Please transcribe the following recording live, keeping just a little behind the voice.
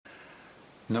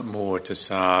นะโมตัสส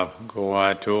ะภะคะวะ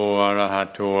โตอะระหะ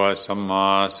โตสัมมา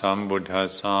สัมพุทธัส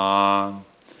สะ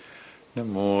นะ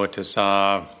โมตัสสะ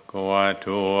ภะคะวะโต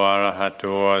อะระหะโต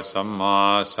สัมมา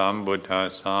สัมพุทธัส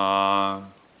สะ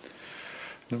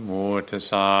นะโมตัส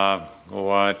สะภะคะ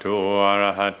วะโตอะร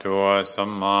ะหะโตสั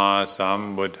มมาสัม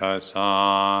พุทธัสสะ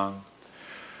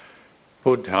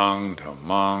พุทธังธัม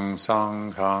มังสัง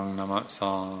ฆังนะมัสส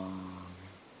ามิ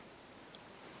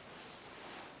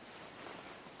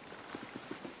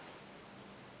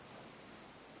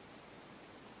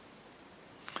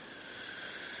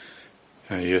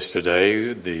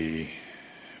Yesterday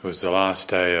was the last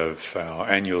day of our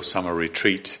annual summer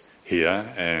retreat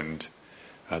here, and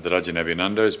that Ajahn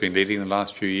Abhinanda has been leading the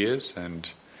last few years,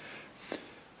 and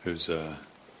it was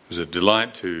a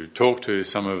delight to talk to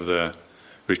some of the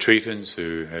retreatants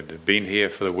who had been here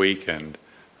for the week and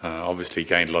obviously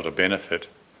gained a lot of benefit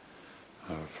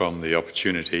from the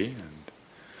opportunity and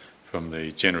from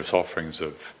the generous offerings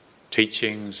of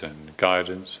teachings and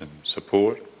guidance and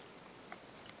support.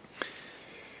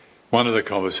 One of the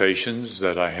conversations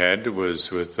that I had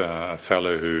was with a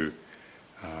fellow who,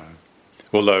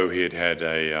 although he had had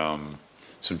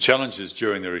some challenges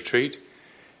during the retreat,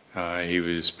 he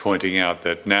was pointing out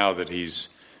that now that he's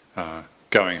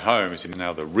going home,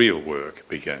 now the real work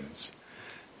begins.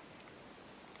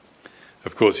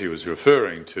 Of course, he was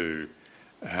referring to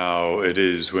how it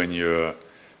is when you're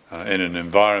in an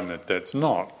environment that's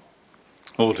not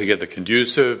altogether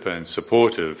conducive and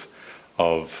supportive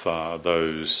of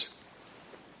those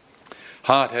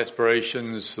heart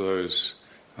aspirations, those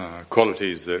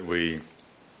qualities that we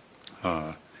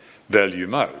value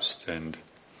most. And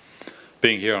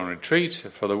being here on retreat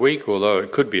for the week, although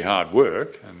it could be hard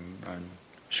work, and I'm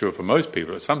sure for most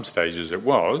people at some stages it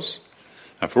was,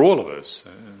 and for all of us,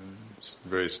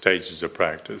 various stages of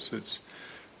practice, it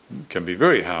can be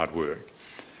very hard work.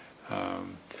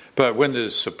 But when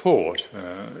there's support,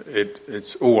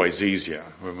 it's always easier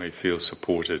when we feel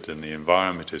supported and the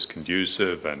environment is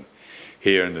conducive, and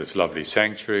here in this lovely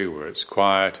sanctuary where it's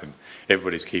quiet and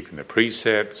everybody's keeping the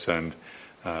precepts, and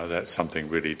that's something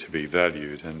really to be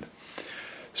valued. And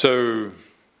so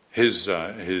his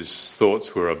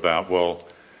thoughts were about,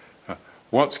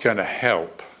 what's going to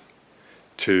help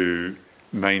to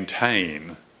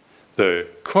maintain the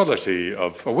quality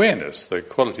of awareness, the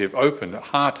quality of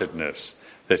open-heartedness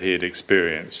that he had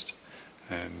experienced,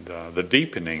 and the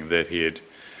deepening that he had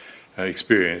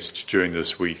experienced during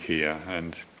this week here.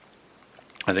 And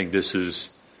I think this is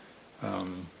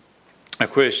a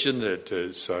question that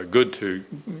is good to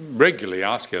regularly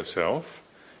ask ourselves.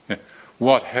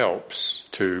 What helps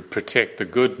to protect the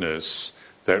goodness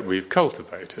that we've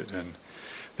cultivated? And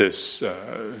this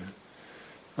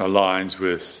aligns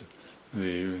with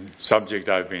the subject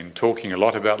I've been talking a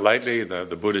lot about lately, the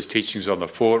Buddha's teachings on the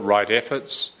four right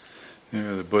efforts.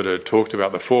 The Buddha talked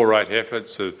about the four right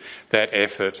efforts, that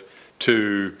effort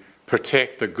to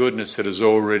protect the goodness that has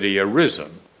already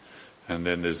arisen. And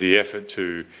then there's the effort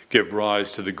to give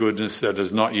rise to the goodness that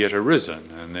has not yet arisen.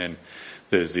 And then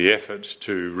there's the effort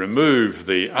to remove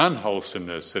the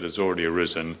unwholesomeness that has already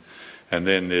arisen. And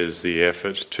then there's the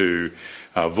effort to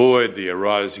avoid the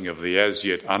arising of the as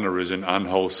yet unarisen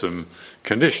unwholesome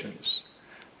conditions.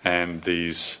 And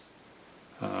these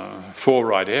four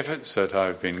right efforts that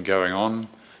I've been going on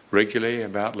regularly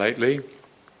about lately,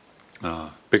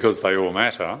 because they all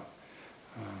matter,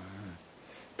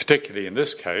 particularly in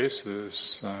this case,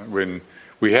 when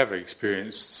we have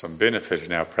experienced some benefit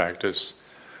in our practice,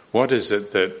 what is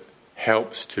it that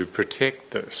helps to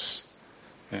protect this?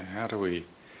 How do we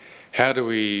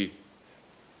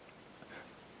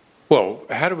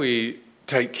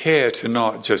take care to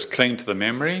not just cling to the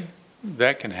memory?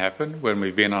 That can happen when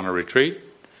we've been on a retreat.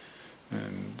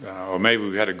 Or maybe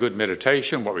we've had a good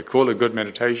meditation, what we call a good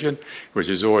meditation, which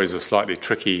is always a slightly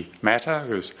tricky matter,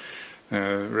 because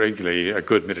regularly a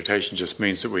good meditation just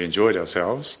means that we enjoyed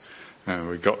ourselves,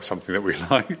 we got something that we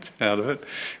liked out of it,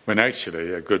 when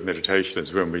actually a good meditation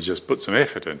is when we just put some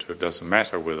effort into it. It doesn't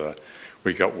matter whether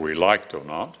we got what we liked or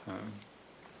not.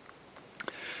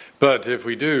 But if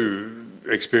we do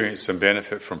experience some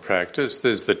benefit from practice,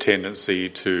 there's the tendency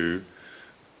to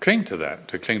cling to that,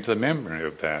 to cling to the memory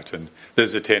of that. And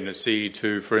there's a tendency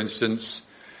to, for instance,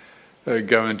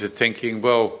 go into thinking,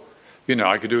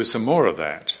 I could do with some more of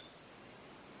that.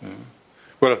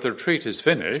 Well, if the retreat is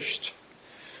finished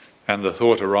and the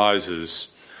thought arises,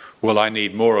 I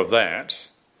need more of that,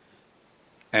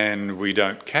 and we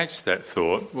don't catch that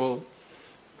thought,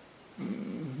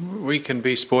 we can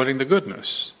be spoiling the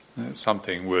goodness. It's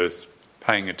something worth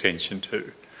paying attention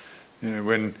to.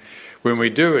 When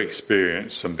we do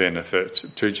experience some benefit,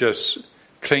 to just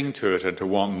cling to it and to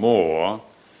want more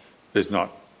is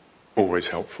not always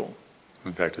helpful.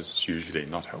 In fact, it's usually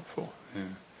not helpful.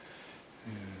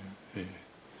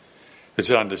 It's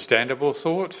an understandable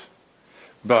thought,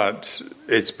 but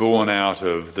it's born out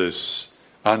of this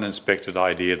uninspected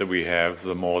idea that we have,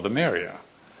 the more the merrier.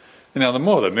 Now, the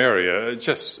more the merrier,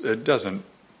 it doesn't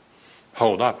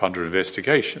hold up under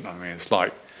investigation. I mean, it's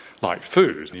like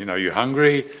food. You're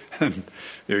hungry and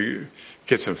you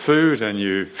get some food and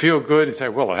you feel good and say,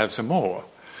 well, I'll have some more.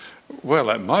 Well,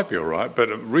 that might be all right, but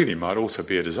it really might also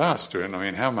be a disaster. And I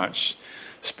mean, how much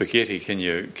spaghetti can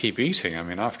you keep eating? I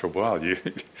mean, after a while, you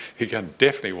can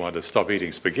definitely want to stop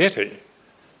eating spaghetti.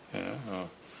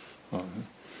 Or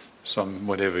some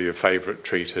whatever your favourite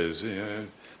treat is.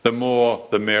 The more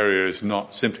the merrier is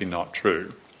simply not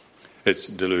true. It's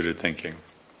deluded thinking.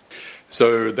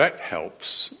 So that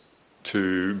helps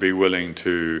to be willing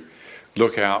to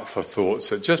look out for thoughts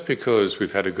that just because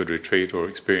we've had a good retreat or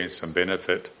experienced some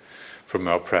benefit from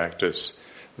our practice,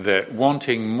 that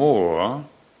wanting more,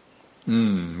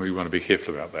 we want to be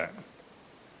careful about that.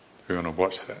 We want to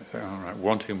watch that. All right,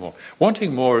 wanting more.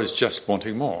 Wanting more is just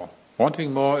wanting more.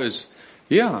 Wanting more is,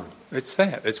 it's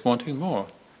that. It's wanting more.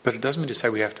 But it doesn't mean to say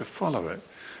we have to follow it.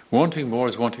 Wanting more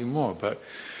is wanting more. But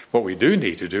what we do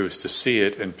need to do is to see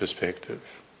it in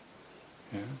perspective.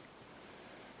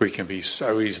 We can be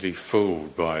so easily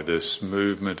fooled by this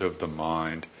movement of the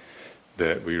mind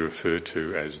that we refer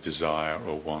to as desire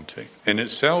or wanting. In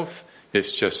itself,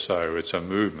 it's just so. It's a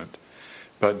movement.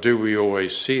 But do we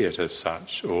always see it as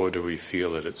such, or do we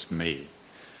feel that it's me?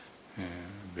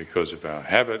 Because of our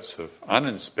habits of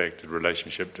uninspected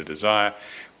relationship to desire,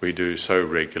 we do so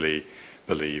regularly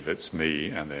believe it's me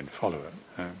and then follow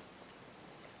it.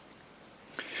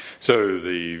 So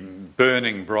the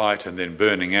burning bright and then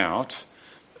burning out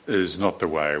is not the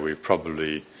way. We've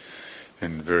probably,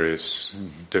 in various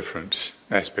different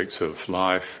aspects of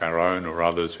life, our own or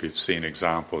others, we've seen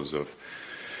examples of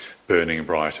burning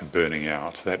bright and burning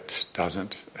out. That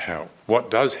doesn't help. What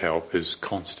does help is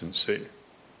constancy.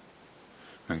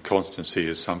 And constancy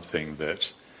is something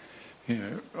that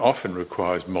often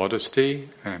requires modesty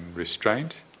and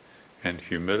restraint and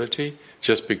humility.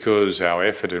 Just because our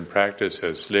effort and practice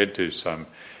has led to some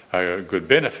good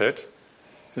benefit,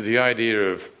 the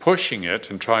idea of pushing it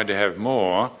and trying to have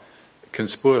more can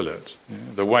spoil it.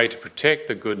 The way to protect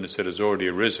the goodness that has already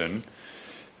arisen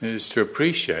is to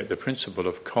appreciate the principle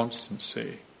of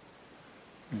constancy.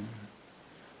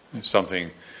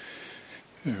 Something,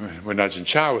 when Ajahn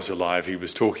Chah was alive, he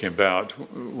was talking about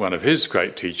one of his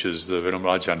great teachers, the Venerable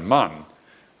Ajahn Mun.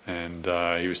 And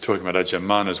he was talking about Ajahn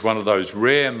Mun as one of those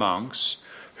rare monks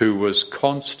who was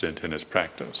constant in his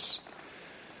practice.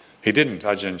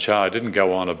 Ajahn Chah didn't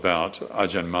go on about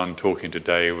Ajahn Mun talking to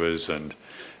devas and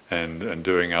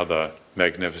doing other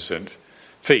magnificent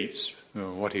feats.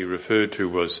 What he referred to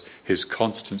was his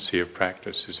constancy of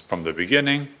practice, from the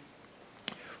beginning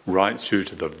right through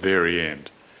to the very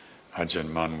end. Ajahn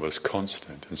Mun was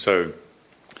constant. And so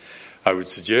I would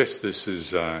suggest this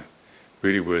is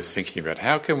really worth thinking about.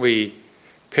 How can we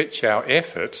pitch our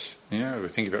effort, we're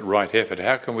thinking about right effort,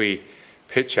 how can we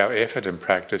pitch our effort and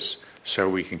practice so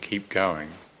we can keep going?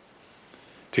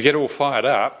 To get all fired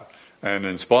up and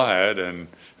inspired and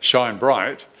shine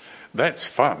bright, that's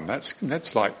fun.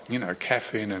 That's like,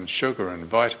 caffeine and sugar and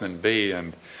vitamin B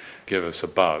and give us a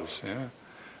buzz.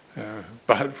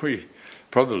 But we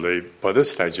probably, by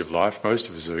this stage of life, most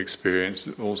of us have experienced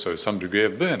also some degree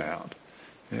of burnout.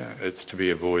 It's to be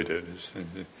avoided.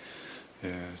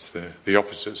 It's the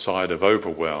opposite side of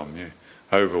overwhelm.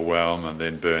 Overwhelm and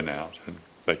then burnout, and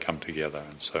they come together.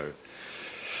 And so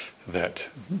that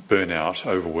burnout,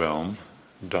 overwhelm,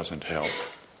 doesn't help.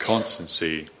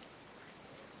 Constancy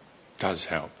does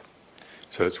help.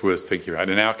 So it's worth thinking about.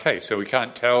 In our case, so we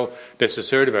can't tell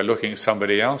necessarily by looking at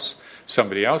somebody else.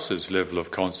 Somebody else's level of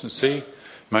constancy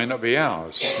may not be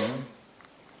ours.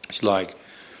 It's like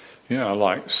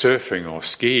surfing or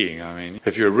skiing. I mean,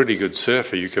 if you're a really good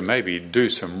surfer, you can maybe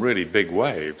do some really big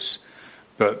waves,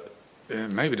 but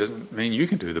maybe doesn't mean you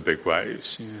can do the big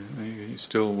waves. You're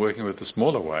still working with the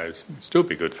smaller waves. It'll still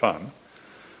be good fun.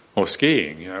 Or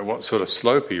skiing, what sort of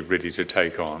slope are you ready to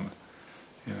take on?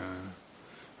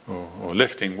 Or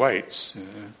lifting weights.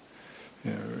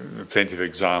 Plenty of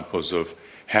examples of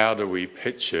how do we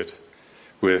pitch it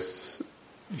with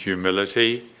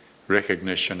humility,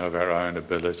 recognition of our own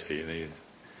ability.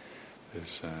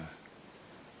 There's a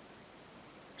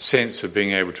sense of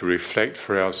being able to reflect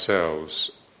for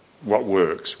ourselves what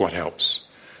works, what helps.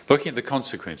 Looking at the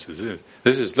consequences.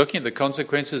 This is looking at the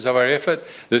consequences of our effort.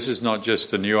 This is not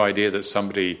just a new idea that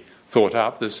somebody thought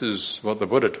up. This is what the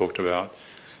Buddha talked about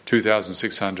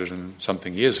 2,600 and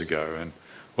something years ago. And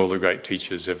all the great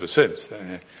teachers ever since.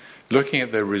 Looking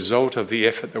at the result of the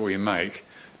effort that we make,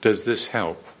 does this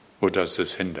help or does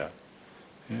this hinder?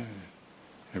 Yeah.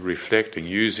 Reflecting,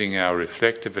 using our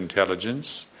reflective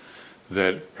intelligence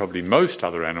that probably most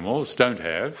other animals don't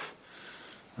have.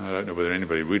 I don't know whether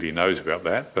anybody really knows about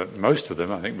that, but most of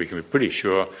them, I think we can be pretty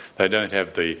sure they don't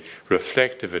have the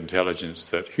reflective intelligence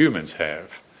that humans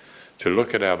have to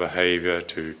look at our behaviour,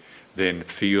 to then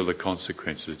feel the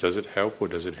consequences. Does it help or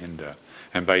does it hinder?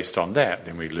 And based on that,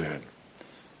 then we learn.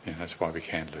 Yeah, that's why we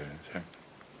can learn.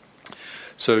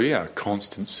 So yeah,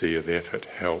 constancy of effort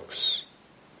helps.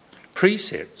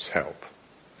 Precepts help.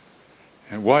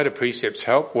 And why do precepts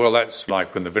help? Well, that's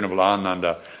like when the Venerable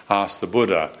Ananda asked the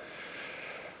Buddha,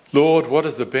 Lord, what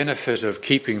is the benefit of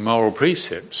keeping moral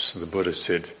precepts? The Buddha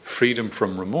said, freedom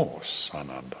from remorse,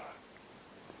 Ananda.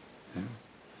 Yeah.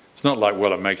 It's not like,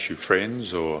 well, it makes you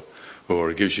friends or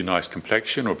it gives you a nice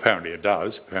complexion, or apparently it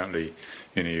does. Apparently,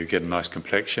 you get a nice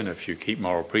complexion if you keep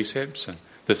moral precepts in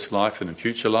this life and in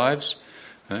future lives.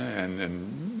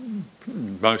 And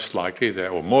most likely,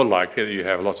 or more likely, that you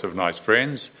have lots of nice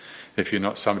friends if you're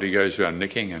not somebody who goes around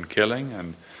nicking and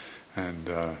killing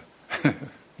and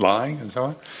lying and so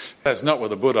on. That's not what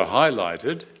the Buddha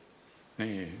highlighted.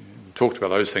 He talked about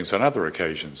those things on other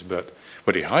occasions, but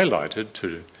what he highlighted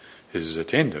to his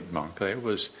attendant monk there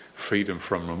was freedom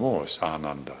from remorse,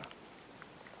 Ananda.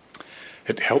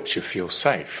 It helps you feel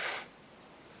safe.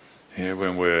 Yeah,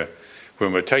 when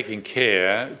we're taking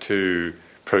care to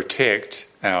protect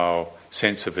our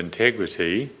sense of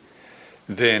integrity,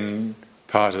 then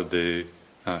part of the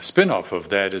spin-off of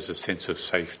that is a sense of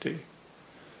safety.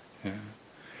 Yeah.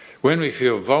 When we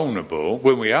feel vulnerable,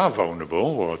 when we are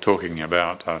vulnerable, or talking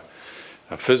about a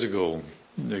physical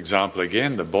example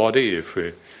again, the body,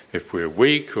 if we're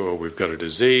weak or we've got a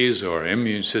disease or our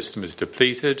immune system is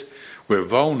depleted, we're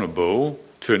vulnerable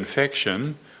to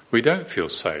infection, we don't feel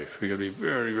safe. We've got to be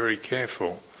very, very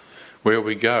careful where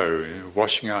we go,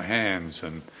 washing our hands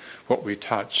and what we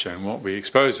touch and what we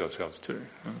expose ourselves to.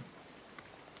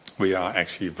 We are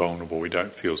actually vulnerable. We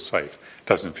don't feel safe. It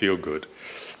doesn't feel good.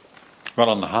 But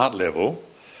on the heart level,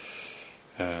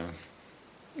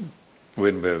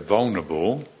 when we're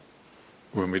vulnerable,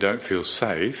 when we don't feel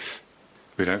safe,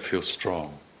 we don't feel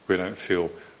strong. We don't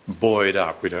feel buoyed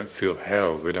up. We don't feel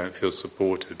held. We don't feel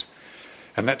supported.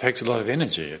 And that takes a lot of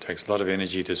energy. It takes a lot of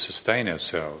energy to sustain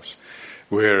ourselves.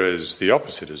 Whereas the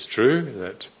opposite is true,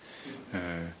 that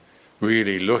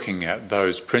really looking at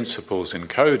those principles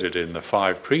encoded in the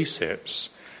 5 precepts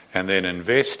and then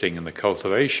investing in the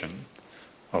cultivation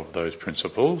of those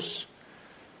principles,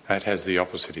 that has the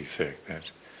opposite effect.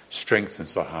 That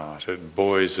strengthens the heart, it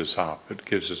buoys us up, it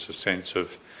gives us a sense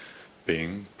of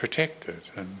being protected.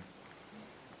 And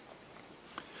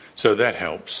so that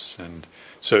helps. And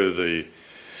so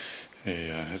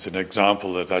as an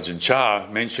example that Ajahn Chah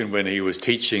mentioned when he was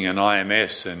teaching an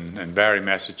IMS in Barre,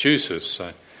 Massachusetts,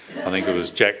 I think it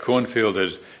was Jack Cornfield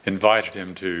that invited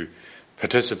him to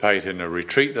participate in a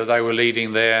retreat that they were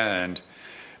leading there,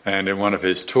 and in one of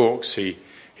his talks he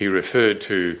referred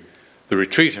to the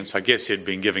retreatants. I guess he'd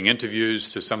been giving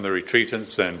interviews to some of the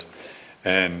retreatants,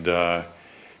 and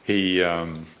he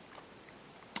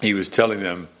was telling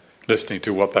them, listening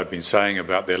to what they've been saying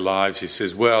about their lives, he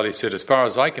says, as far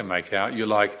as I can make out, you're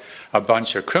like a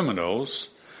bunch of criminals,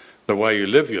 the way you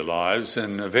live your lives,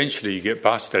 and eventually you get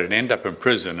busted and end up in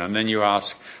prison, and then you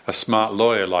ask a smart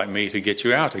lawyer like me to get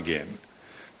you out again.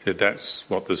 He said, that's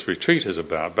what this retreat is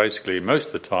about. Basically, most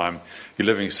of the time, you're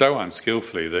living so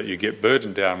unskillfully that you get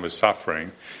burdened down with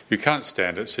suffering. You can't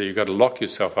stand it, so you've got to lock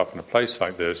yourself up in a place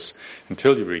like this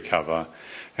until you recover,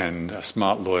 and a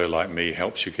smart lawyer like me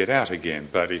helps you get out again.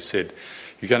 But he said,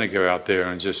 you're going to go out there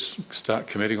and just start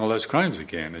committing all those crimes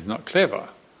again. It's not clever.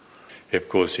 Of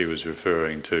course, he was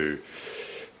referring to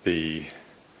the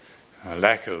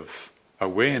lack of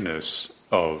awareness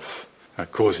of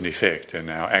cause and effect in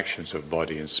our actions of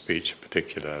body and speech in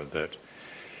particular, that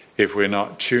if we're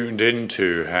not tuned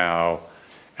into how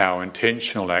our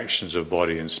intentional actions of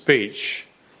body and speech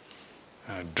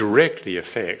directly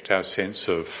affect our sense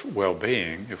of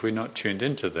well-being, if we're not tuned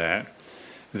into that,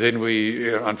 then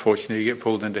we unfortunately get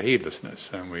pulled into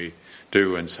heedlessness, and we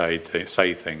do and say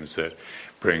things that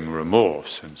bring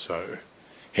remorse. And so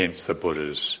hence the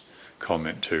Buddha's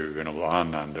comment to Venerable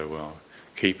Ananda, well,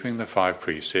 keeping the 5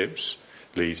 precepts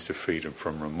leads to freedom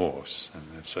from remorse.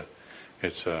 And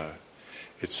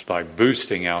it's like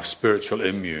boosting our spiritual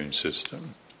immune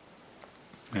system.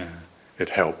 Yeah, it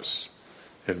helps.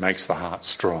 It makes the heart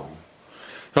strong.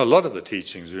 Now, a lot of the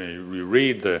teachings, you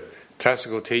read the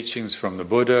classical teachings from the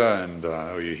Buddha, and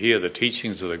or you hear the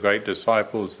teachings of the great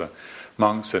disciples, the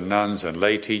monks and nuns and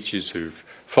lay teachers who've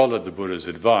followed the Buddha's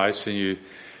advice, and you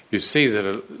see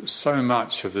that so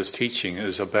much of this teaching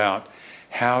is about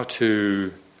how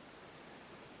to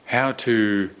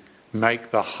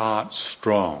make the heart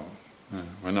strong.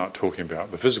 We're not talking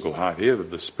about the physical heart here, but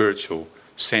the spiritual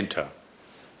centre,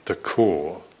 the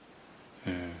core,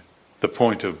 the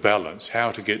point of balance,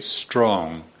 how to get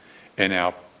strong in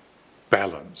our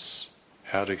balance,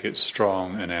 how to get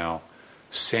strong in our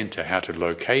centre, how to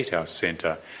locate our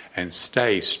centre and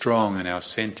stay strong in our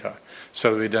centre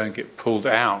so that we don't get pulled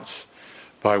out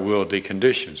by worldly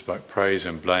conditions, by praise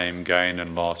and blame, gain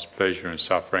and loss, pleasure and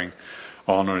suffering,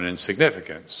 honour and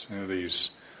insignificance.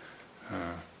 These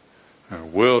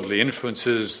worldly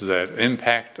influences that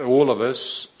impact all of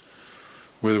us,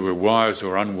 whether we're wise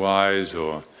or unwise,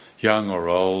 or young or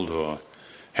old, or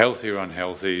healthy or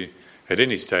unhealthy. At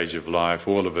any stage of life,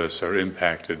 all of us are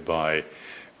impacted by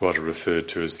what are referred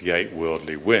to as the 8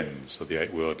 worldly winds, or the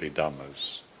 8 worldly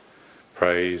dhammas.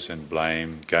 Praise and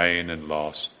blame, gain and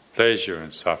loss, pleasure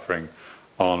and suffering,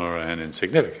 honour and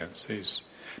insignificance.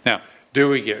 Now, do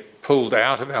we get pulled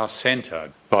out of our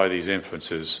centre by these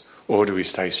influences, or do we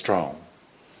stay strong?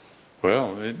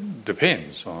 Well, it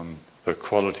depends on the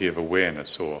quality of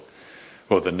awareness, or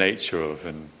the nature of,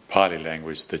 in Pali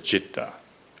language, the citta,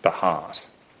 the heart.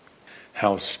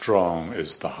 How strong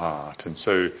is the heart? And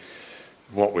so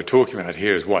what we're talking about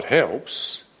here is what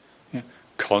helps.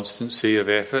 Constancy of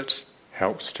effort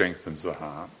helps, strengthens the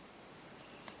heart.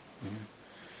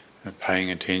 And paying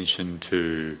attention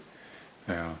to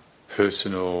our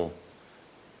personal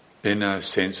inner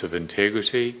sense of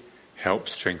integrity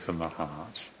helps strengthen the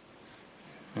heart.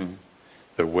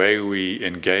 The way we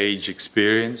engage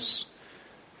experience,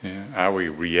 are we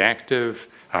reactive?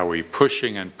 Are we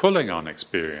pushing and pulling on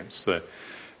experience?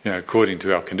 According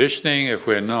to our conditioning, if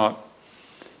we're not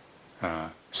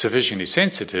sufficiently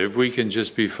sensitive, we can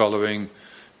just be following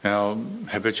our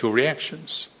habitual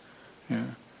reactions,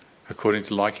 according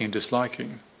to liking and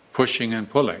disliking, pushing and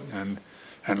pulling.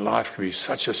 And life can be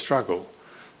such a struggle,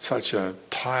 such a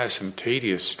tiresome,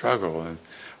 tedious struggle, and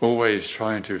always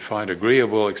trying to find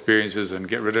agreeable experiences and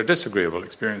get rid of disagreeable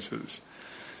experiences.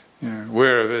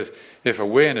 Whereas if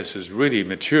awareness is really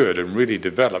matured and really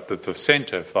developed, that the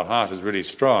centre of the heart is really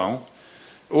strong,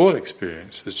 all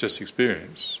experience is just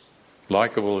experience.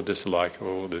 Likeable or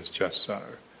dislikable, it's just so.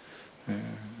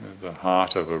 The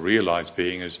heart of a realised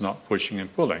being is not pushing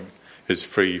and pulling, is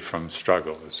free from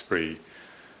struggle, is free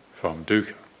from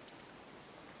dukkha.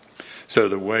 So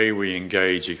the way we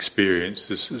engage experience,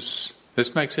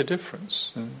 this makes a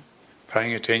difference.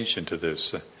 Paying attention to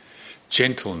this.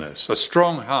 Gentleness. A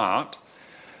strong heart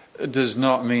does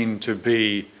not mean to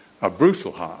be a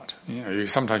brutal heart.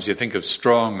 Sometimes you think of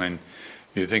strong and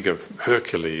you think of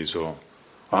Hercules or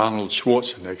Arnold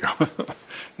Schwarzenegger,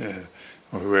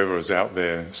 or whoever is out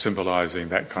there symbolising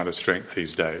that kind of strength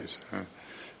these days.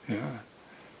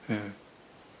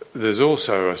 There's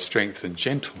also a strength in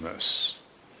gentleness,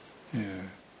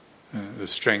 the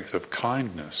strength of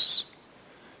kindness,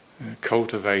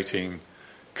 cultivating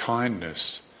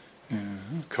kindness,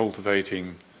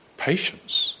 cultivating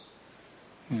patience.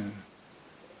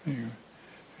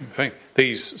 Think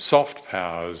these soft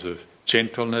powers of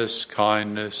gentleness,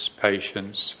 kindness,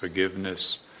 patience,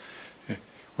 forgiveness,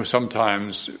 well,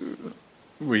 sometimes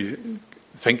we could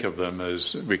think of them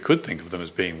as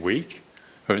being weak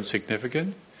or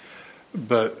insignificant.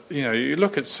 But, you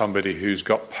look at somebody who's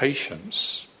got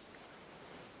patience.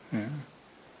 You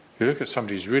look at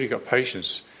somebody who's really got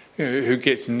patience, who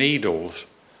gets needled,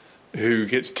 who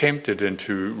gets tempted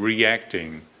into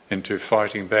reacting, into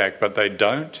fighting back, but they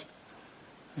don't.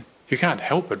 You can't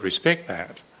help but respect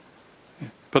that.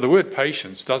 But the word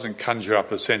patience doesn't conjure up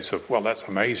a sense of, well, that's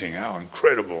amazing, how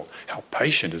incredible, how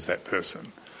patient is that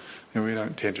person. We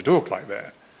don't tend to talk like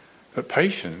that. But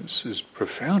patience is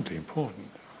profoundly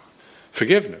important.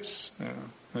 Forgiveness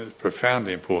is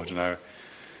profoundly important. I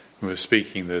was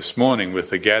speaking this morning with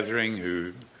the gathering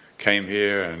who came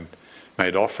here and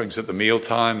made offerings at the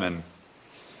mealtime, and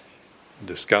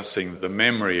discussing the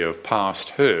memory of past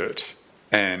hurt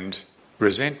and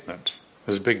resentment.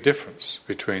 There's a big difference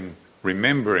between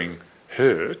remembering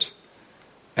hurt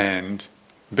and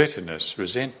bitterness,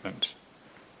 resentment.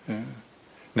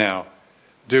 Now,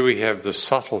 do we have the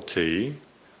subtlety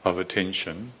of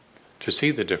attention to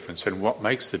see the difference and what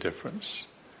makes the difference?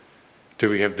 Do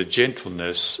we have the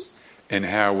gentleness in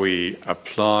how we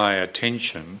apply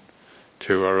attention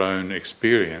to our own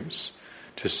experience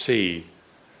to see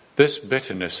this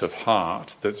bitterness of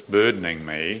heart that's burdening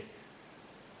me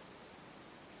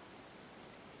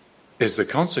is the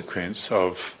consequence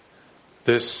of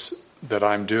this that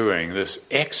I'm doing, this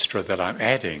extra that I'm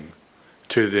adding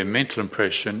to their mental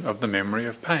impression of the memory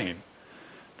of pain.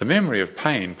 The memory of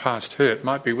pain, past hurt,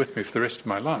 might be with me for the rest of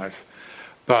my life,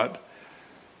 but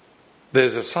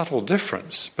there's a subtle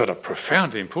difference, but a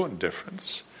profoundly important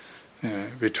difference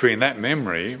between that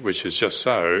memory, which is just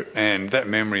so, and that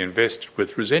memory invested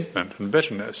with resentment and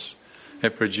bitterness.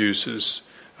 It produces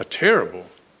a terrible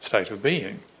state of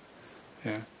being.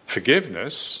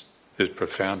 Forgiveness is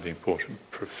profoundly important,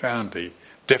 profoundly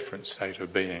different state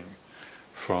of being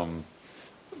from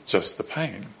just the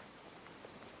pain.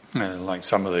 Like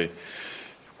some of the...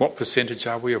 What percentage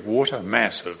are we of water? A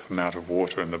massive amount of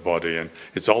water in the body, and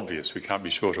it's obvious we can't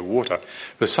be short of water.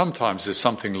 But sometimes there's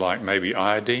something like maybe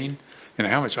iodine.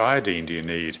 How much iodine do you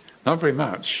need? Not very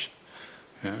much.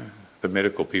 The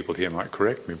medical people here might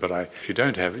correct me, but if you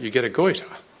don't have it, you get a goiter.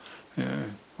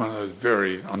 One of those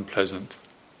very unpleasant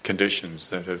conditions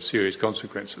that have serious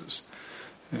consequences.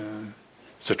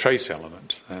 It's a trace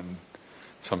element, and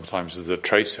sometimes it's the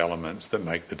trace elements that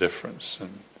make the difference.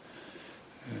 And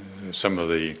some of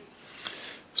the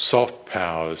soft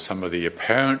powers, some of the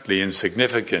apparently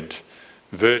insignificant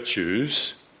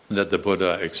virtues that the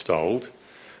Buddha extolled,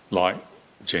 like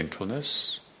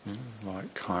gentleness,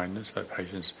 like kindness, like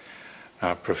patience,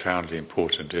 are profoundly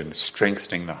important in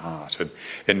strengthening the heart and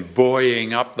in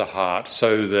buoying up the heart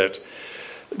so that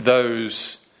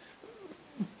those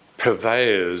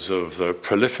purveyors of the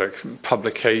prolific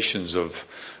publications of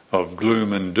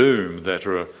gloom and doom that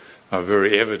are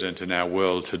very evident in our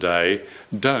world today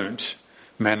don't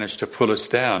manage to pull us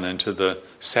down into the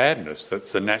sadness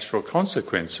that's the natural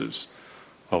consequences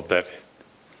of that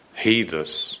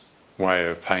heedless way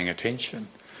of paying attention.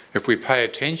 If we pay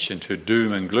attention to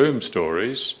doom and gloom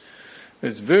stories,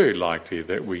 it's very likely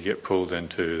that we get pulled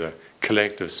into the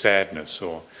collective sadness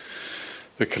or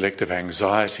the collective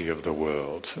anxiety of the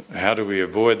world. How do we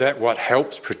avoid that? What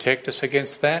helps protect us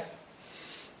against that?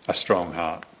 A strong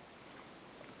heart.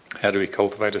 How do we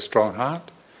cultivate a strong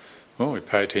heart? Well, we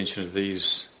pay attention to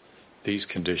these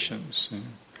conditions.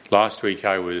 Last week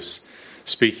I was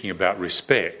speaking about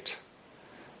respect,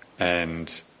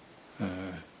 and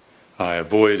I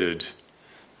avoided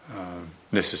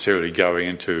necessarily going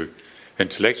into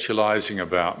intellectualizing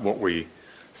about what we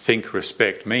think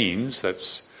respect means.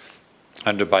 That's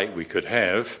a debate we could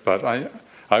have, but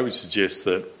I would suggest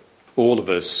that all of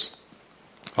us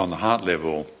on the heart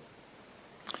level,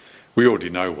 we already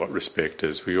know what respect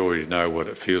is. We already know what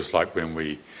it feels like when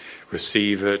we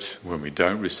receive it, when we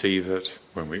don't receive it,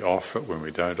 when we offer it, when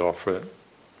we don't offer it.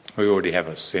 We already have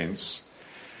a sense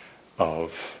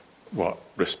of what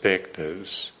respect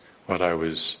is. What I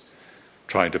was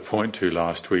trying to point to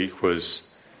last week was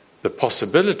the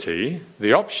possibility,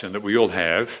 the option that we all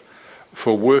have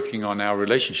for working on our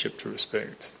relationship to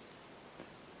respect.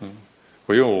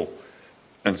 We all,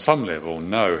 on some level,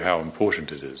 know how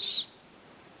important it is.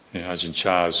 Ajahn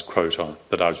Chah's quote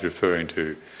that I was referring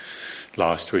to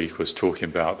last week was talking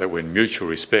about that when mutual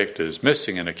respect is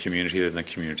missing in a community, then the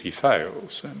community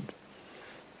fails.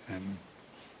 And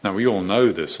now we all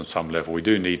know this on some level. We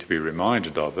do need to be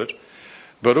reminded of it.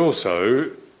 But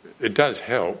also, it does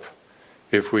help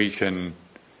if we can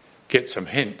get some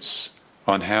hints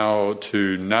on how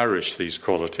to nourish these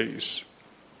qualities.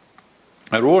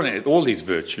 And all these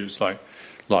virtues, like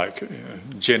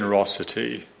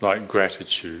generosity, like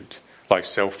gratitude, like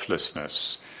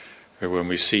selflessness. When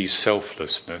we see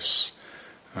selflessness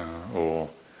or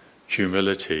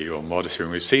humility or modesty,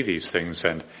 when we see these things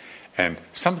and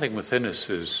something within us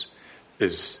is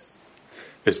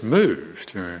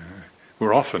moved.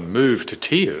 We're often moved to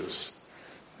tears.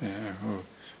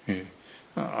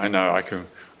 I know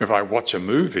if I watch a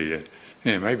movie,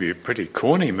 maybe a pretty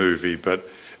corny movie, but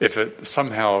if it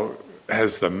somehow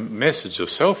has the message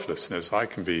of selflessness, I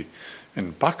can be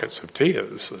in buckets of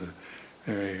tears.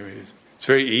 It's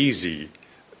very easy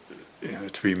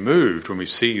to be moved when we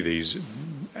see these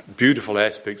beautiful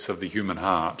aspects of the human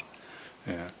heart.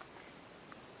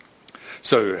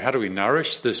 So how do we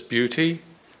nourish this beauty?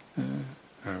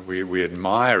 We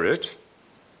admire it.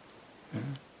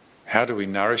 How do we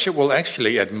nourish it? Well,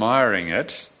 actually admiring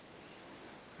it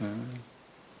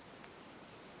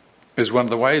is one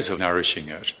of the ways of nourishing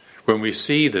it. When we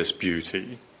see this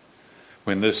beauty,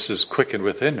 when this is quickened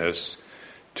within us,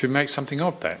 to make something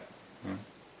of that.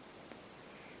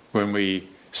 When we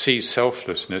see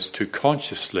selflessness, to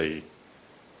consciously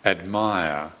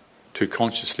admire, to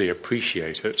consciously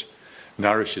appreciate it,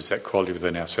 nourishes that quality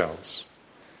within ourselves.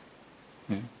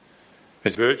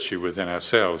 It's virtue within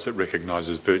ourselves that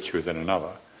recognises virtue within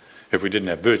another. If we didn't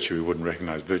have virtue, we wouldn't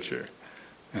recognise virtue.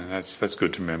 And that's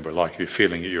good to remember. Like if you're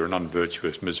feeling that you're an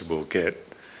unvirtuous, miserable git,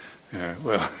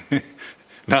 well,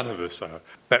 none of us are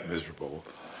that miserable.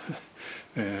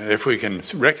 If we can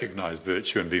recognize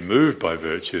virtue and be moved by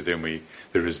virtue, then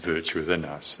there is virtue within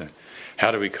us.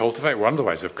 How do we cultivate? One of the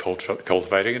ways of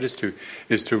cultivating it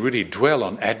is to really dwell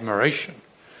on admiration,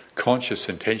 conscious,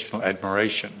 intentional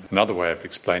admiration. Another way of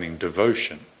explaining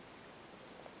devotion.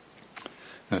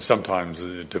 Now, sometimes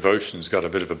devotion's got a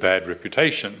bit of a bad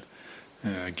reputation.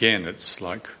 Again, it's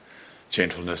like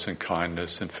gentleness and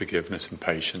kindness and forgiveness and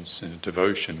patience.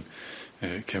 Devotion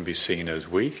can be seen as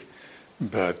weak,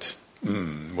 but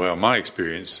well, my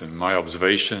experience and my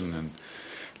observation and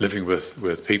living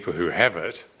with people who have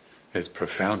it is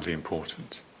profoundly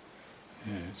important.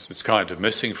 Yes, it's kind of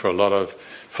missing for a lot of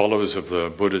followers of the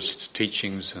Buddhist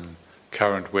teachings and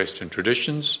current Western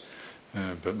traditions,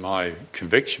 but my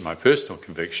conviction, my personal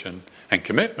conviction and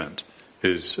commitment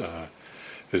is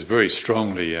very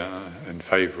strongly in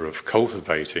favour of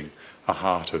cultivating a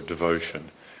heart of devotion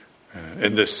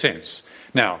in this sense.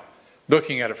 Now,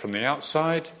 looking at it from the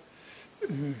outside,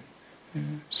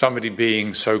 somebody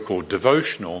being so-called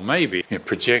devotional may be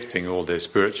projecting all their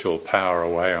spiritual power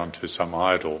away onto some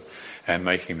idol and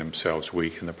making themselves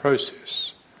weak in the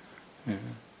process.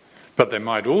 But they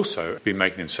might also be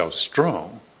making themselves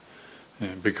strong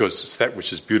because it's that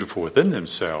which is beautiful within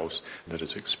themselves that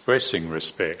is expressing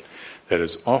respect, that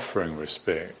is offering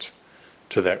respect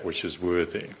to that which is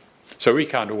worthy. So we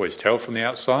can't always tell from the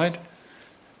outside,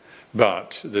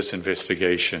 but this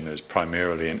investigation is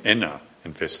primarily an inner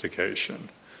investigation.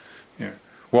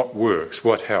 What works,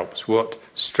 what helps, what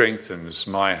strengthens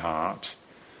my heart?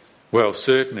 Well,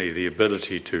 certainly the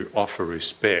ability to offer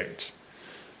respect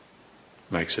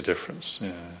makes a difference.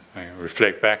 I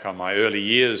reflect back on my early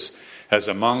years as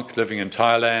a monk living in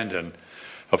Thailand, and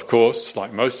of course,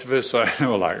 like most of us,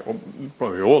 or like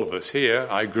probably all of us here,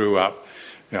 I grew up,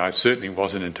 I certainly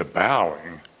wasn't into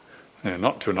bowing,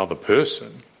 not to another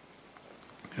person,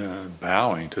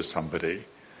 bowing to somebody.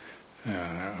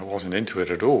 I wasn't into it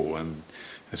at all, and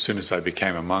as soon as I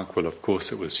became a monk, well, of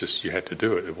course, it was just you had to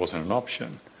do it. It wasn't an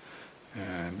option,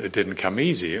 and it didn't come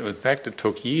easy. In fact, it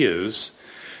took years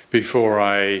before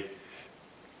I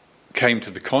came to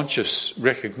the conscious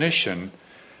recognition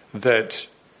that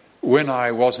when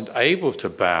I wasn't able to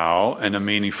bow in a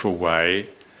meaningful way,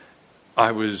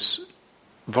 I was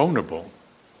vulnerable.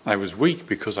 I was weak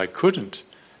because I couldn't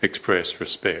express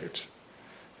respect.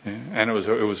 And it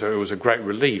was a great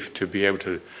relief to be able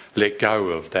to let go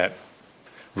of that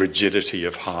rigidity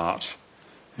of heart,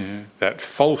 that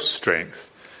false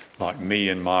strength, like me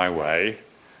and my way,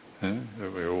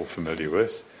 that we're all familiar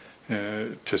with.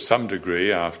 To some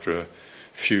degree, after a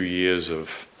few years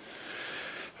of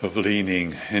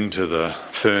leaning into the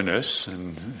furnace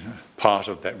and part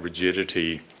of that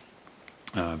rigidity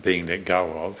being let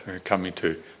go of, coming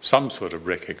to some sort of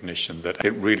recognition that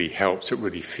it really helps, it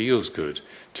really feels good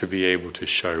to be able to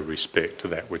show respect to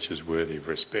that which is worthy of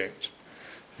respect.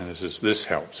 And this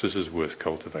helps, this is worth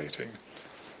cultivating.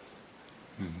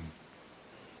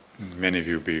 Many of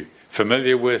you will be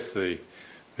familiar with the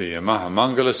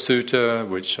Mahamangala Sutta,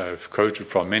 which I've quoted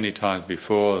from many times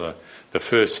before, the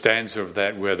first stanza of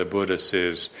that where the Buddha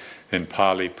says in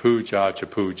Pali, Puja cha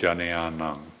puja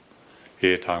niyanang,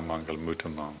 etang mangal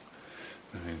mutamang.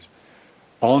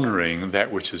 Honouring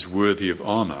that which is worthy of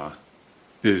honour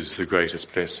is the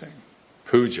greatest blessing.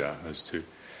 Puja is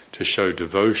to show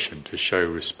devotion, to show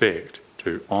respect,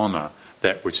 to honour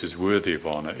that which is worthy of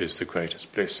honour is the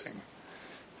greatest blessing.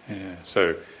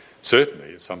 So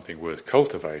certainly it's something worth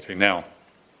cultivating. Now,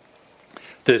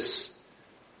 this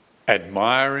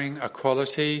admiring a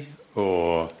quality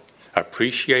or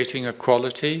appreciating a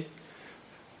quality,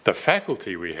 the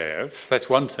faculty we have, that's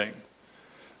one thing.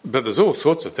 But there's all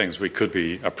sorts of things we could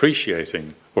be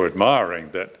appreciating or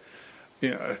admiring that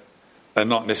are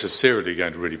not necessarily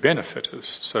going to really benefit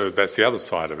us. So that's the other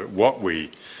side of it. What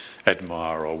we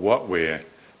admire or what we're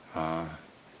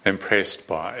impressed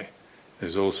by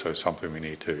is also something we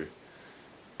need to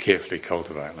carefully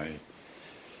cultivate. Like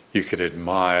you could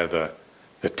admire the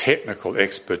technical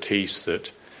expertise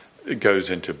that goes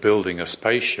into building a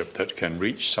spaceship that can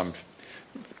reach some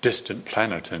distant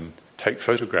planet and take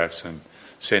photographs and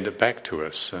send it back to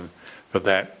us. But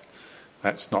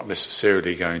that's not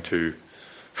necessarily going to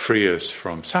free us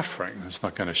from suffering. It's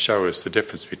not going to show us the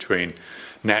difference between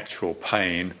natural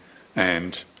pain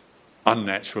and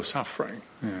unnatural suffering.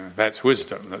 That's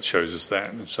wisdom that shows us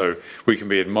that. And so we can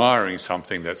be admiring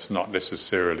something that's not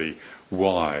necessarily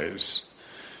wise.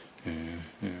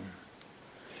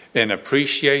 In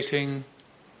appreciating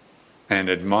and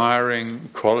admiring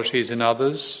qualities in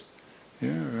others,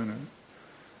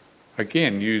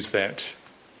 again, use that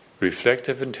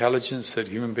reflective intelligence that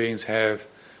human beings have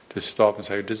to stop and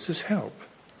say, does this help?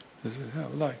 Does it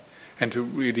help? and to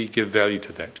really give value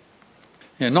to that.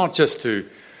 Not just to,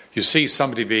 you see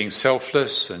somebody being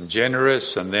selfless and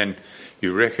generous, and then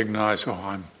you recognise,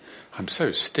 I'm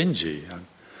so stingy.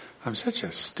 I'm such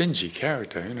a stingy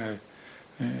character,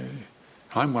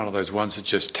 I'm one of those ones that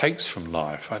just takes from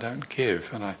life. I don't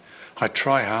give, and I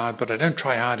try hard, but I don't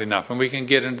try hard enough, and we can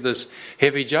get into this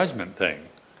heavy judgment thing.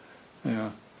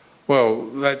 Well,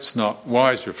 that's not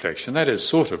wise reflection. That is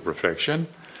sort of reflection,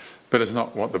 but it's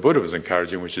not what the Buddha was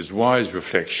encouraging, which is wise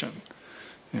reflection.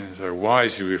 So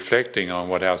wisely reflecting on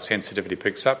what our sensitivity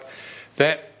picks up.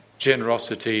 That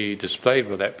generosity displayed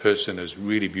by that person is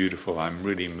really beautiful. I'm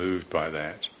really moved by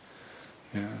that.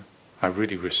 I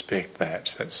really respect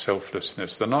that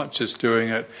selflessness. They're not just doing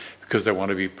it because they want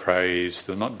to be praised.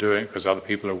 They're not doing it because other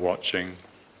people are watching.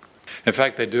 In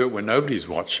fact, they do it when nobody's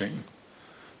watching.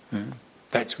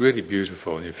 That's really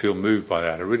beautiful, and you feel moved by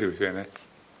that. I really respect that.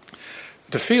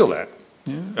 To feel that,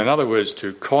 in other words,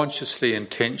 to consciously,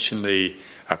 intentionally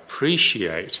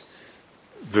appreciate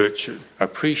virtue,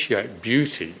 appreciate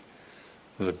beauty,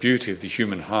 the beauty of the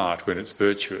human heart when it's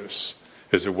virtuous,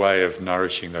 is a way of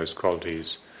nourishing those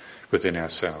qualities within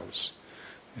ourselves.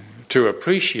 To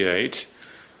appreciate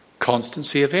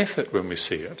constancy of effort when we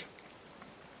see it.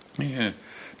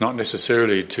 Not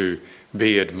necessarily to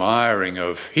be admiring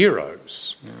of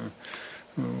heroes.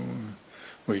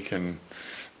 We can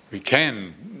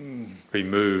be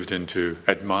moved into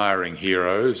admiring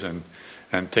heroes and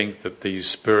think that these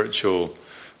spiritual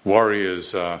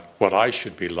warriors are what I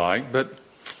should be like, but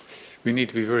we need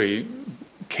to be very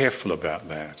careful about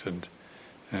that,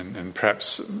 and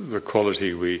perhaps the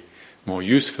quality we more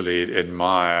usefully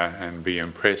admire and be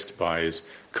impressed by is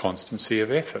constancy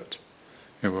of effort.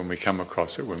 When we come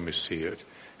across it, when we see it,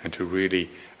 and to really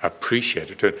appreciate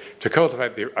it, to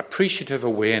cultivate the appreciative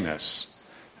awareness.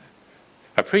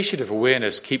 Appreciative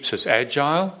awareness keeps us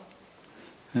agile,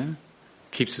 and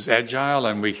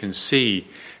we can see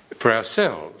for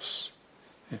ourselves,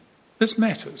 this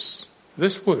matters,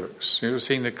 this works,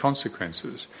 seeing the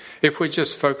consequences. If we're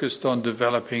just focused on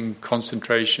developing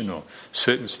concentration or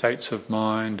certain states of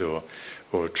mind or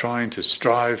trying to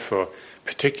strive for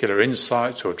particular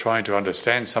insights or trying to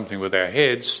understand something with our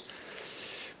heads,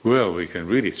 well, we can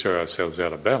really throw ourselves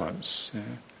out of balance.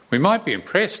 We might be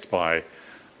impressed by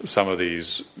some of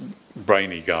these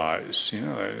brainy guys,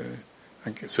 I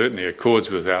think it certainly accords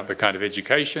with the kind of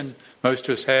education most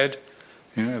of us had.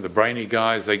 The brainy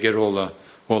guys, they get all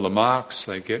the marks,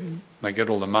 they get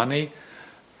all the money,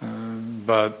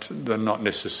 but they're not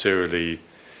necessarily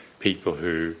people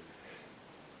who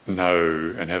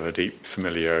know and have a deep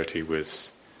familiarity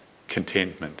with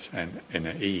contentment and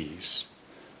inner ease.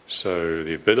 So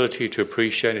the ability to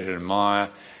appreciate and admire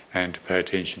and to pay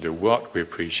attention to what we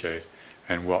appreciate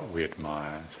and what we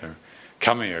admire. So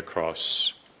coming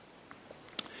across,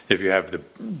 if you have the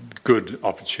good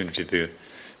opportunity,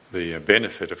 the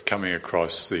benefit of coming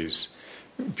across these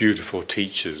beautiful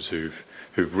teachers who've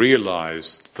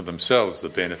realised for themselves the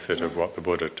benefit of what the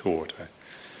Buddha taught.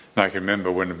 And I can remember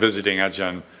when visiting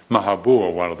Ajahn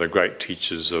Mahabur, one of the great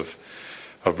teachers of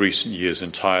recent years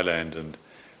in Thailand,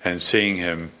 and seeing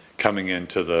him coming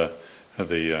into the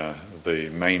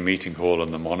main meeting hall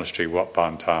in the monastery, Wat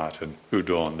Ban Tat and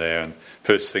Udon there, and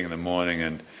first thing in the morning,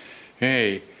 and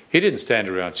he didn't stand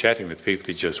around chatting with people.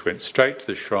 He just went straight to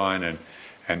the shrine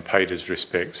and paid his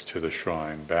respects to the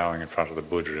shrine, bowing in front of the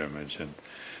Buddha image.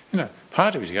 And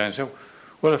part of it is going, so,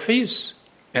 well, if he's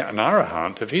an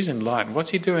arahant, if he's enlightened,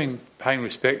 what's he doing paying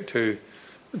respect to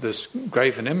this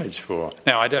graven image for?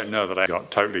 Now, I don't know that I got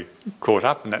totally caught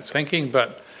up in that thinking,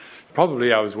 but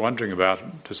probably I was wondering about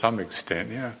it to some extent.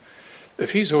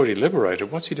 If he's already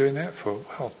liberated, what's he doing that for?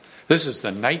 Well, this is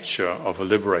the nature of a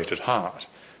liberated heart,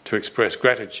 to express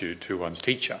gratitude to one's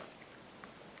teacher.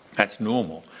 That's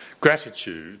normal.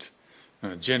 Gratitude,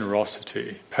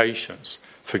 generosity, patience,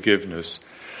 forgiveness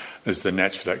is the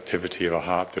natural activity of a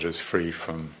heart that is free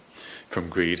from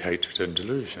greed, hatred and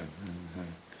delusion.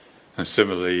 And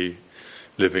similarly,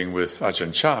 living with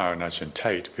Ajahn Chah and Ajahn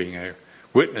Tate,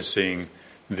 witnessing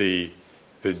the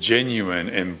genuine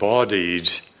embodied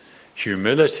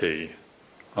humility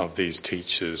of these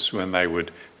teachers when they would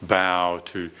bow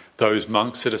to those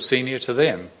monks that are senior to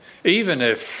them. Even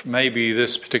if maybe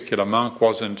this particular monk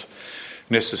wasn't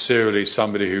necessarily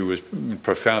somebody who was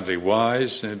profoundly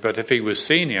wise, but if he was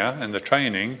senior in the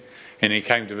training and he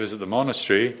came to visit the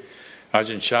monastery,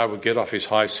 Ajahn Chah would get off his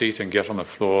high seat and get on the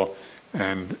floor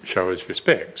and show his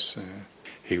respects.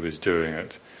 He was doing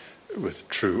it with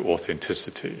true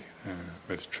authenticity,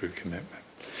 with true commitment.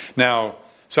 Now,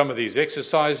 some of these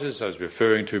exercises I was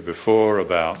referring to before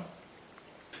about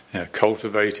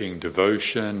cultivating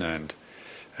devotion and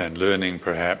and learning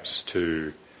perhaps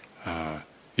to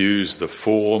use the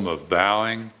form of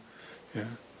bowing,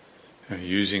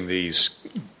 using these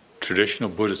traditional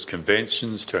Buddhist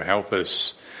conventions to help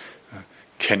us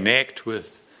connect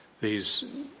with these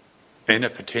inner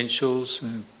potentials,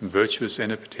 virtuous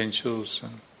inner potentials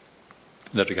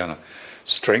that are going to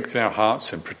strengthen our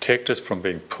hearts and protect us from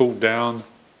being pulled down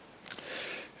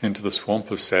into the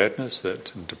swamp of sadness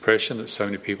and depression that so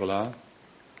many people are.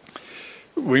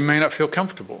 We may not feel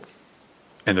comfortable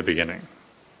in the beginning,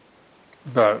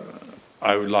 but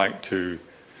I would like to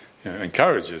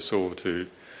encourage us all to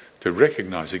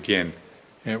recognise again,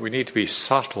 we need to be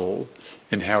subtle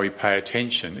in how we pay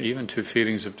attention, even to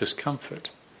feelings of discomfort.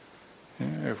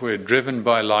 If we're driven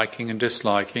by liking and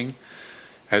disliking,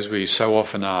 as we so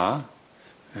often are,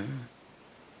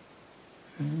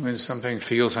 when something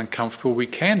feels uncomfortable, we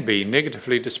can be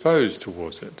negatively disposed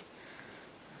towards it.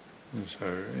 And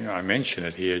so I mention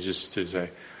it here just to say,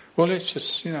 well, let's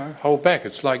just hold back.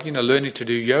 It's like learning to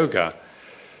do yoga.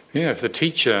 If the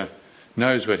teacher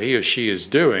knows what he or she is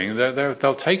doing,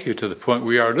 they'll take you to the point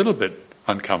where you are a little bit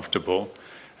uncomfortable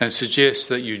and suggest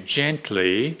that you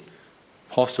gently,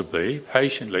 possibly,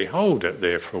 patiently hold it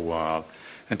there for a while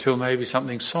until maybe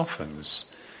something softens,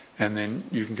 and then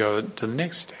you can go to the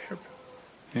next step.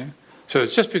 So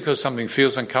it's just because something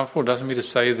feels uncomfortable doesn't mean to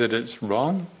say that it's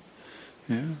wrong.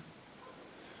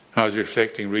 I was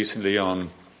reflecting recently on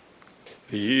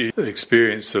the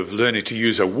experience of learning to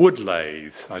use a wood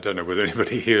lathe. I don't know whether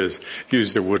anybody here has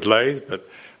used a wood lathe, but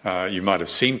you might have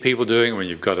seen people doing it when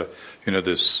you've got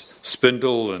this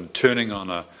spindle and turning on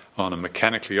a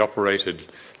mechanically operated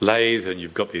lathe, and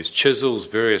you've got these chisels,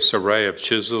 various array of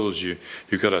chisels.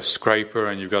 You've got a scraper,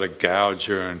 and you've got a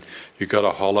gouger, and you've got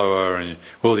a hollower, and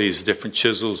all these different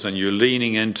chisels, and you're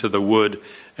leaning into the wood,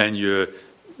 and you're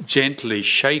gently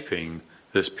shaping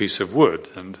this piece of wood,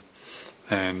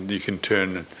 and you can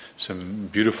turn some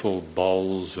beautiful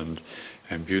bowls and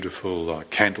beautiful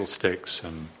candlesticks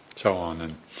and so on.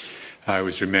 And I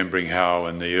was remembering how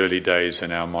in the early days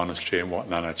in our monastery in Wat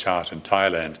Nanachat in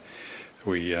Thailand,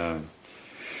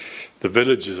 the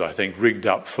villagers, I think, rigged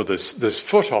up for this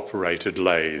foot-operated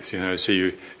lathe.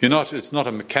 So it's not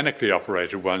a mechanically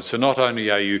operated one. So not only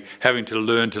are you having to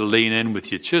learn to lean in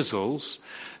with your chisels,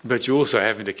 but you're also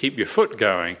having to keep your foot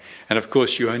going. And of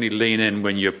course, you only lean in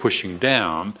when you're pushing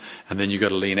down, and then you've got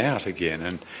to lean out again.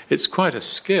 And it's quite a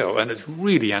skill, and it's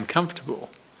really uncomfortable.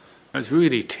 It's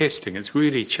really testing. It's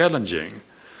really challenging.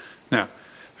 Now,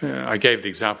 I gave the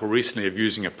example recently of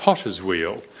using a potter's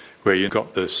wheel, where you've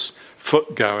got this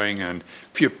foot going, and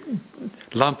if your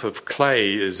lump of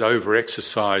clay is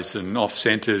over-exercised and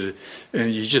off-centered,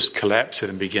 and you just collapse it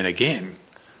and begin again.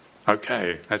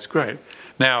 Okay, that's great.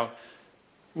 Now,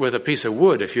 with a piece of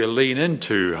wood, if you lean in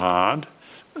too hard,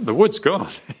 the wood's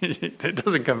gone. It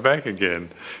doesn't come back again.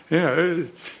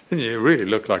 And you really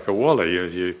look like a wally.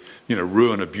 You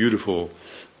ruin a beautiful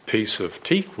piece of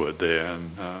teak wood there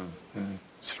and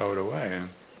throw it away.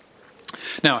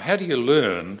 Now, how do you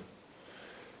learn?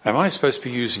 Am I supposed to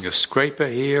be using a scraper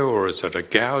here, or is it a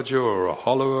gouger or a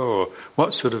hollower, or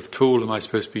what sort of tool am I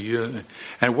supposed to be using?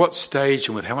 And what stage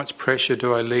and with how much pressure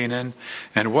do I lean in?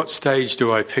 And what stage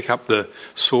do I pick up the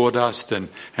sawdust and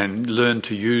learn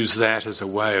to use that as a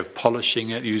way of polishing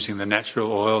it, using the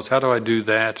natural oils? How do I do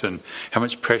that? And how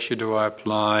much pressure do I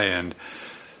apply? And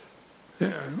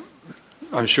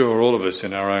I'm sure all of us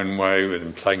in our own way,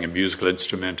 with playing a musical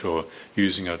instrument or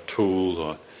using a tool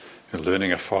or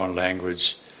learning a foreign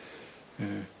language,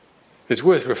 it's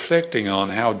worth reflecting on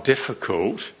how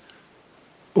difficult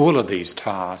all of these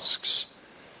tasks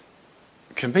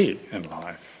can be in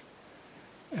life,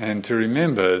 and to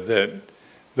remember that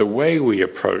the way we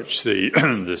approach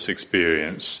this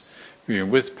experience,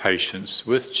 with patience,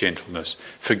 with gentleness,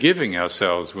 forgiving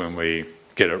ourselves when we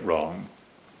get it wrong,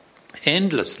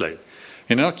 endlessly,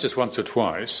 not just once or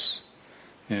twice.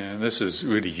 This is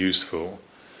really useful.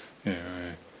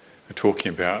 We're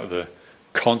talking about the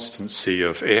constancy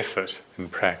of effort in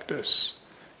practice,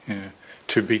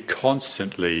 to be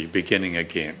constantly beginning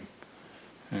again,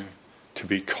 to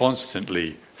be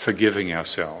constantly forgiving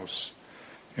ourselves,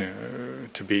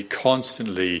 to be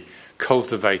constantly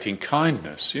cultivating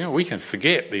kindness. We can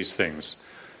forget these things.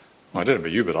 Well, I don't know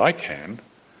about you, but I can.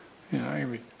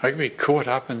 I can be caught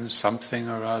up in something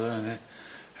or other,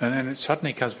 and then it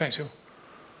suddenly comes back. So,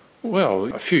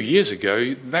 well, a few years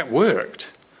ago that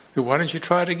worked. Why don't you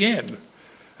try it again?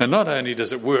 And not only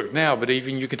does it work now, but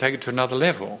even you can take it to another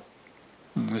level.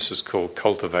 This is called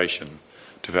cultivation,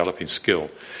 developing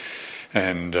skill,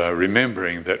 and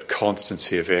remembering that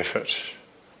constancy of effort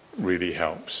really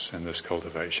helps in this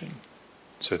cultivation.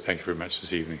 So thank you very much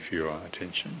this evening for your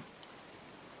attention.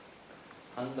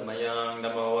 Antamayang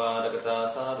Dhammawada Gata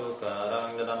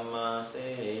Sadhukarang Dhamma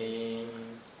Se